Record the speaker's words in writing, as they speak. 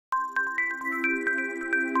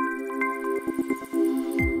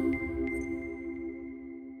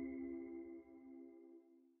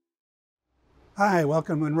Hi,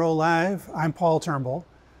 welcome to Munro Live. I'm Paul Turnbull.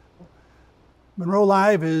 Munro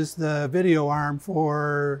Live is the video arm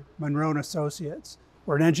for Munro & Associates.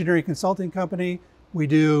 We're an engineering consulting company. We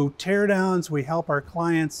do teardowns. We help our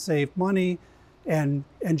clients save money and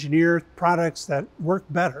engineer products that work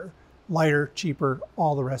better, lighter, cheaper,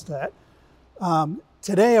 all the rest of that.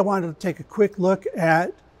 Today I wanted to take a quick look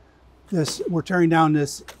at this. We're tearing down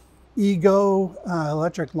this Ego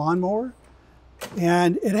electric lawnmower.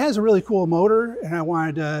 And it has a really cool motor, and I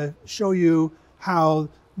wanted to show you how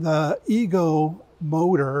the Ego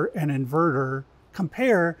motor and inverter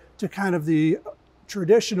compare to kind of the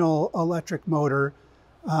traditional electric motor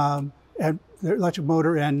and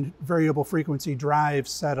variable frequency drive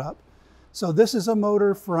setup. So this is a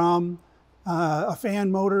motor from a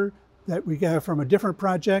fan motor that we got from a different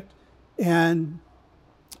project, and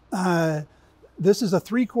this is a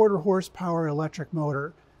 3/4 horsepower electric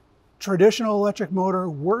motor. Traditional electric motor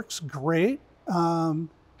works great,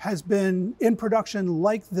 has been in production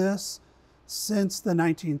like this since the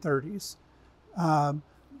 1930s. The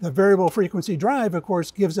variable frequency drive, of course,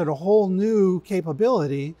 gives it a whole new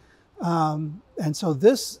capability. And so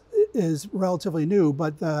this is relatively new,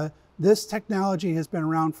 but this technology has been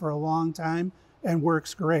around for a long time and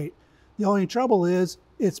works great. The only trouble is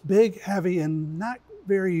it's big, heavy, and not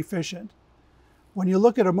very efficient. When you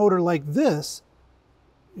look at a motor like this,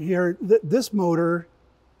 here, this motor,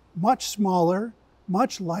 much smaller,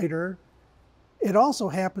 much lighter. It also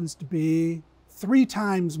happens to be 3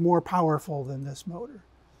 times more powerful than this motor.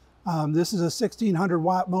 This is a 1600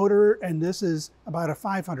 watt motor, and this is about a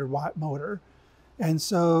 500 watt motor. And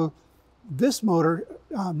so this motor,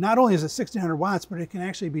 not only is it 1600 watts, but it can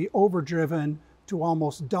actually be overdriven to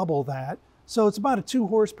almost double that. So it's about a 2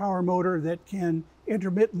 horsepower motor that can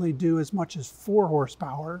intermittently do as much as 4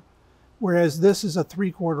 horsepower. Whereas this is a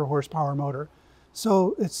 3/4 horsepower motor.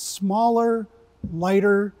 So it's smaller,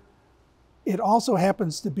 lighter. It also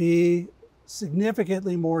happens to be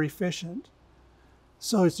significantly more efficient.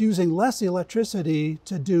 So it's using less electricity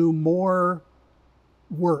to do more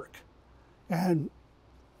work. And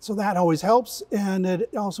so that always helps. And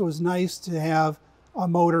it also is nice to have a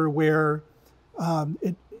motor where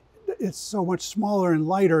it's so much smaller and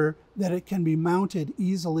lighter that it can be mounted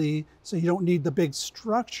easily, so you don't need the big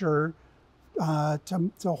structure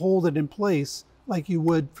to hold it in place like you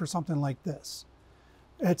would for something like this.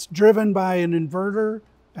 It's driven by an inverter,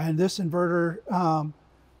 and this inverter,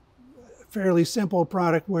 fairly simple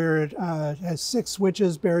product where it has 6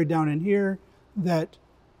 switches buried down in here that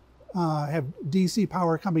have DC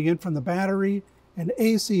power coming in from the battery and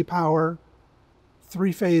AC power,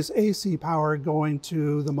 3-phase AC power going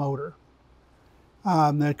to the motor.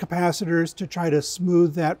 The capacitors to try to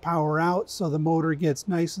smooth that power out so the motor gets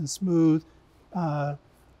nice and smooth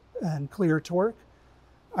and clear torque.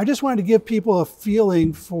 I just wanted to give people a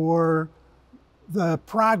feeling for the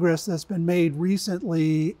progress that's been made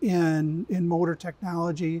recently in motor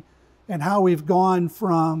technology and how we've gone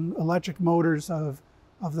from electric motors of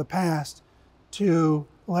the past to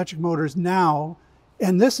electric motors now.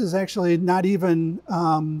 And this is actually not even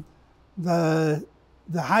the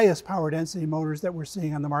highest power density motors that we're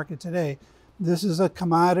seeing on the market today. This is a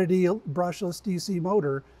commodity brushless DC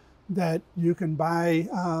motor that you can buy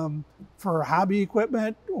for hobby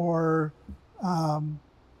equipment or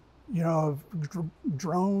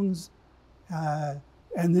drones.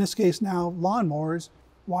 In this case now, lawnmowers,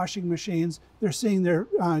 washing machines. They're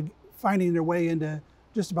finding their way into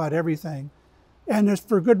just about everything. And it's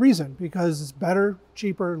for good reason, because it's better,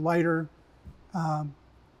 cheaper, lighter.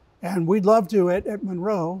 And we'd love to, at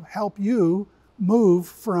Munro, help you move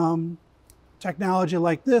from technology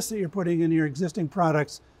like this that you're putting in your existing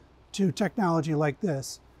products to technology like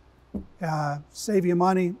this. Save you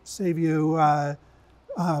money, save you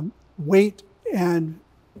weight, and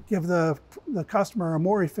give the customer a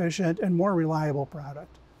more efficient and more reliable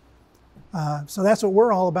product. So that's what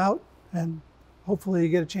we're all about, and hopefully you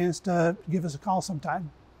get a chance to give us a call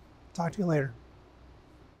sometime. Talk to you later.